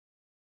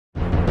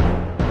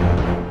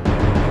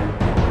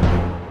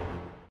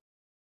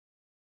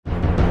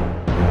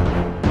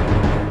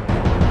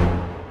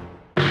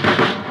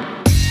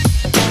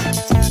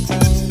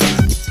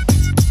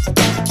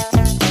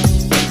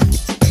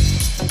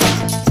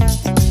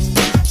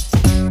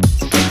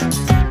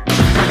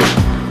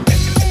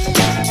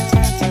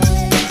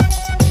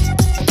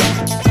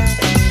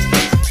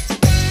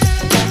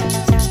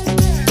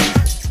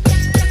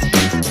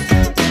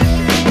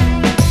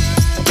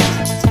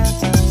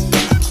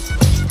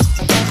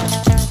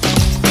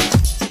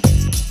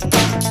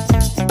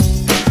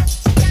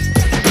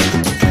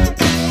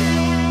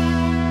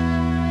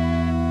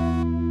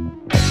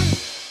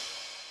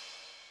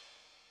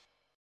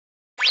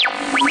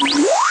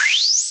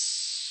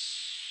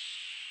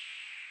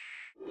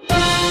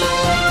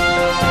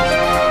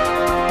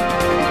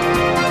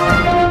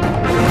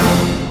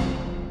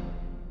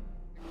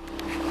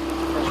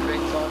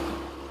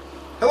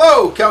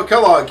Cal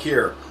Kellogg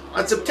here.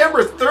 On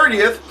September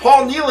 30th,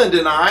 Paul Nealand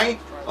and I,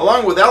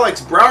 along with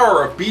Alex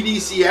Brower of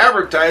BDC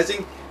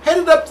Advertising,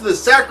 headed up to the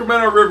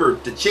Sacramento River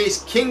to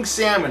chase king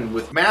salmon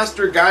with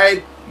master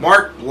guide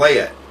Mark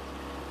Blayett.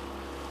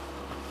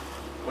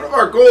 One of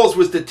our goals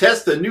was to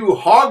test the new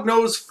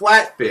hognose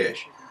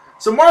flatfish.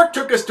 So Mark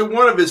took us to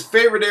one of his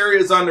favorite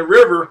areas on the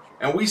river,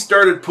 and we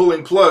started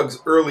pulling plugs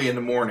early in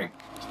the morning.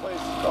 This place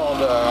is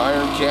called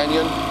Iron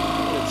Canyon.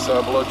 It's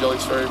below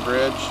Jelly's Ferry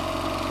Bridge.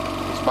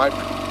 It's my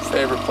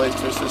favorite place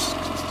to fish. This is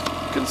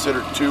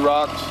considered two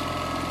rocks.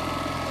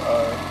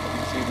 You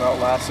can see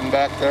Mount Lassen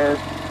back there.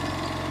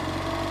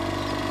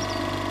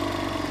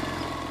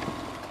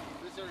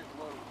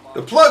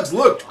 The plugs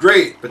looked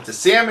great, but the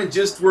salmon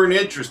just weren't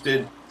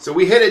interested, so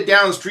we headed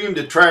downstream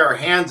to try our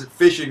hands at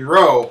fishing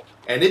roe,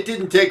 and it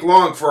didn't take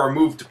long for our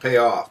move to pay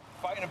off.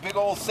 Fighting a big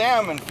old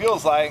salmon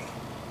feels like.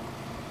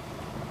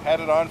 Had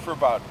it on for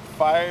about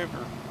 5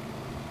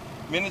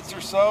 minutes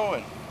or so,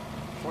 and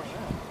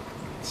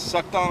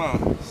sucked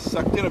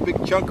in a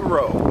big chunk of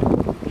roe.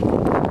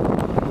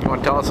 You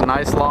want to tell us a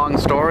nice long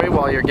story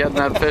while you're getting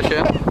that fish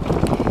in?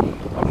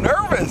 I'm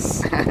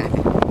nervous.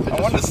 I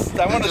want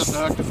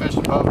to fish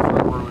above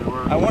where we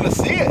were. I want to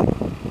see it.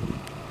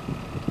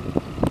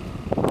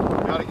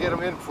 Got to get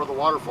them in before the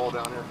waterfall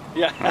down here.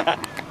 Yeah.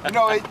 You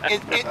know,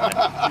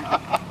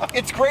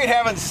 it's great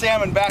having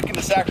salmon back in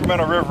the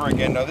Sacramento River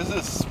again. Now, this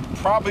is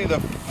probably the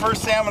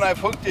first salmon I've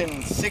hooked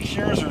in 6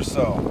 years or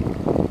so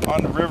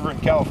on the river in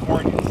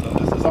California. So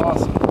this is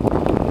awesome.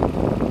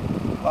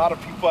 A lot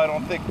of people I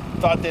don't think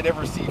thought they'd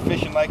ever see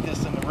fishing like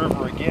this in the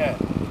river again.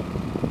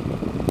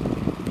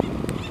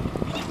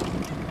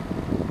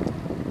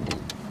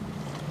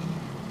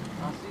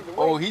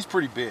 Oh, he's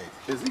pretty big.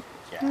 Is he?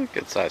 Yeah.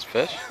 Good sized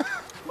fish.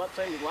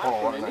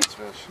 Oh, what a nice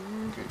fish.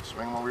 Okay,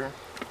 swing him over here.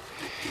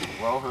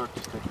 Well hooked,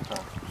 just take your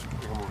time.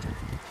 Bring him over here.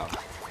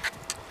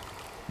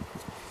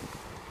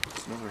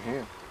 It's another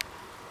hand.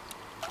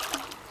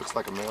 Looks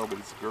like a male, but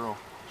it's a girl.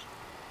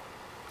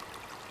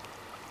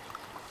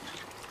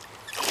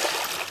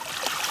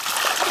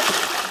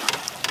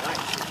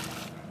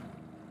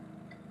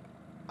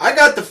 I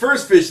got the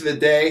first fish of the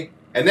day,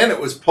 and then it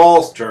was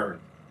Paul's turn.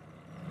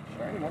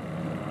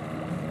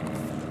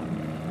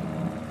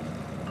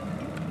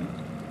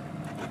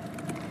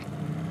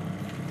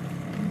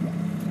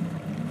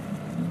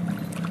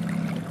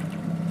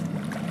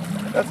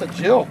 That's a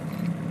Jill.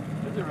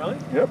 Is it really?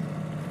 Yep.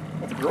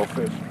 That's a girl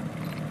fish.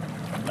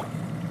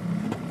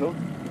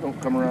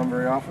 Don't come around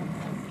very often.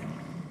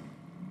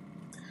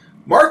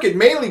 Mark had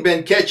mainly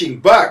been catching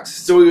bucks,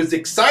 so he was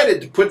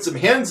excited to put some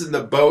hens in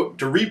the boat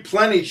to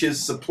replenish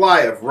his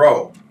supply of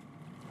roe.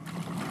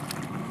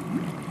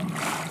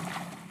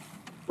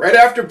 Right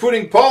after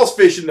putting Paul's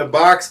fish in the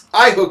box,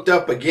 I hooked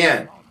up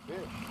again.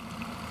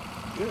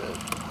 Good.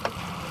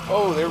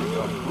 Oh, there we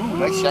go. Ooh,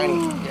 nice shiny.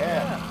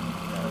 Yeah.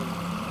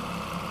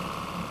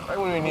 Right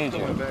when we need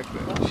you. Back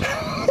there.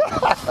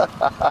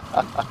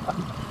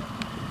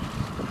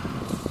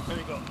 There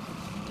you go.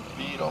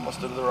 Bead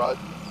almost into the rod.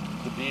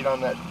 The bead on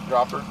that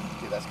dropper.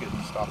 Okay, that's good.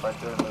 Stop right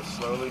there and lift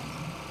slowly.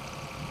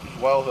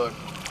 Well hooked.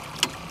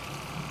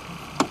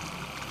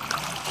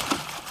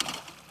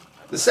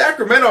 The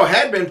Sacramento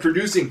had been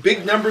producing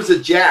big numbers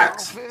of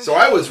jacks, so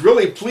I was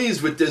really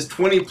pleased with this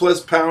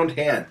 20+ pound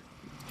hen.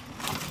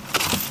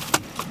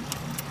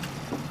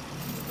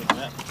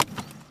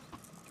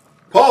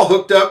 Paul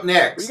hooked up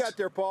next. What you got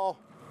there, Paul?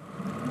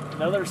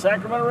 Another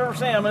Sacramento River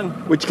salmon.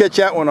 What'd you catch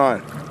that one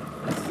on?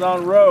 This is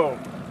on roe.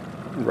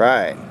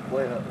 Right.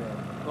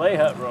 Lay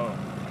hut roe.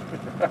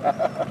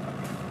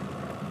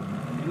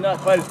 He's not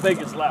quite as big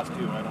as the last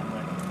two, I don't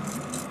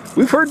think.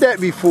 We've heard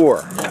that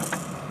before. Yeah.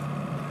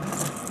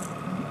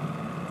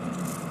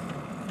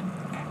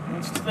 He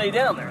needs to stay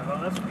down there, though,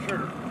 that's for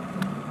sure.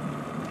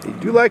 They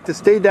do like to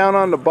stay down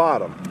on the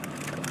bottom.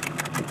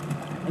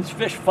 These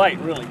fish fight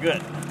really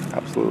good.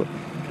 Absolutely.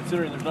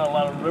 Considering there's not a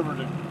lot of river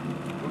to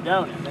go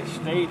down in. They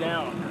stay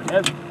down.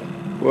 They're heavy.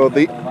 Well,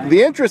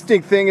 the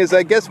interesting thing is,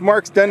 I guess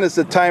Mark's done this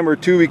a time or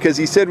two because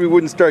he said we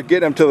wouldn't start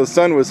getting them till the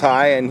sun was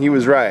high, and he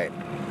was right.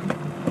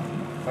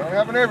 I don't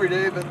happen every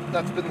day, but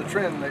that's been the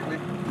trend lately.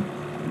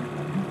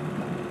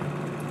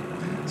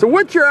 So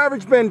what's your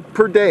average been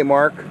per day,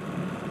 Mark?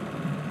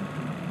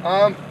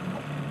 I've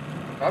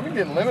been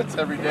getting limits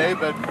every day,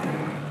 but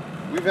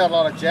we've had a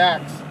lot of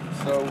jacks,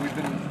 so we've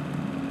been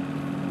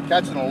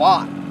catching a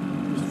lot.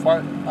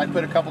 I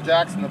put a couple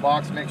jacks in the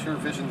box to make sure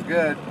fishing's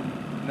good,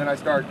 and then I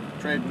start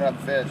trading up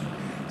fish.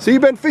 So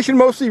you've been fishing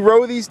mostly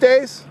roe these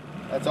days?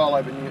 That's all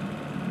I've been using,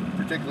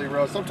 particularly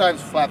roe.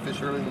 Sometimes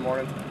flatfish early in the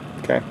morning.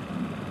 Okay.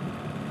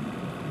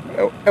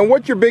 And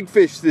what's your big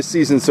fish this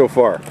season so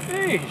far?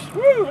 Jeez,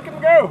 woo, look at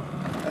him go.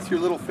 That's your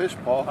little fish,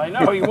 Paul. I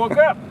know, he woke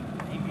up.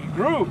 He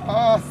grew.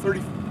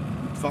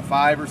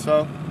 35 or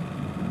so.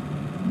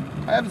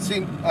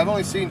 I've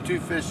only seen 2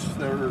 fish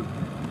that are,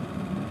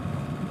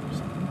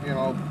 you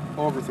know,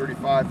 over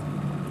 35.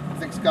 I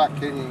think Scott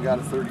Kenyon got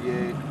a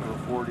 38 or a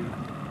 40.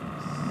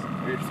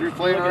 Are you through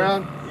playing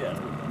around? Yeah.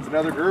 It's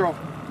another girl.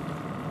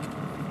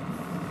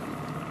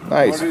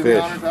 Nice fish.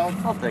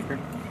 I'll take her.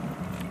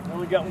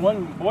 only got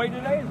one boy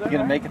today? Is that You gonna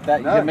right? make it that?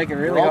 You gonna make it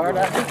really hard?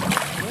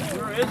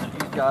 Where is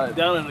it? Got it.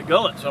 Down in the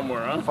gullet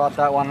somewhere, huh? Fought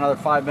that one another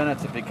 5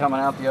 minutes if you're coming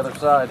out the other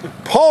side.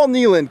 Paul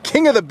Neeland,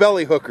 king of the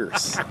belly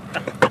hookers.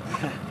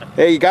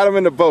 Hey, you got him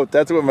in the boat.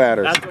 That's what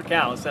matters. That's what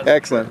counts. That's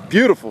Excellent.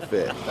 Beautiful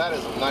fish. That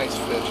is a nice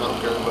fish. I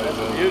don't care what That's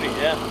a anybody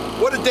beauty, yeah.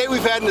 What a day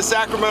we've had in the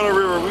Sacramento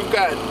River. We've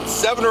got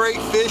 7 or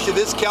 8 fish of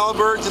this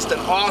caliber. Just an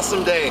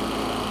awesome day.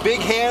 Big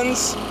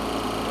hands.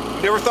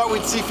 We never thought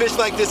we'd see fish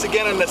like this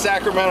again in the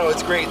Sacramento.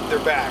 It's great. They're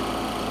back.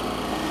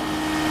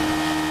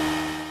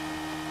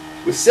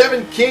 With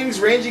 7 kings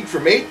ranging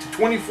from 8 to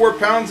 24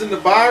 pounds in the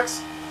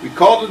box, we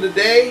called it a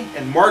day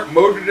and Mark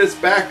motored us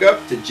back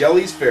up to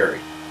Jelly's Ferry.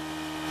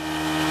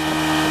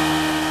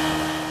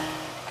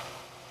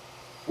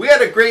 We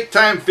had a great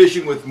time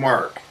fishing with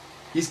Mark.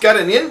 He's got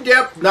an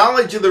in-depth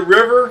knowledge of the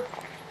river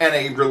and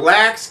a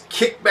relaxed,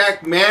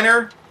 kickback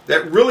manner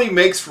that really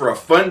makes for a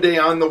fun day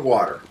on the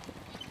water.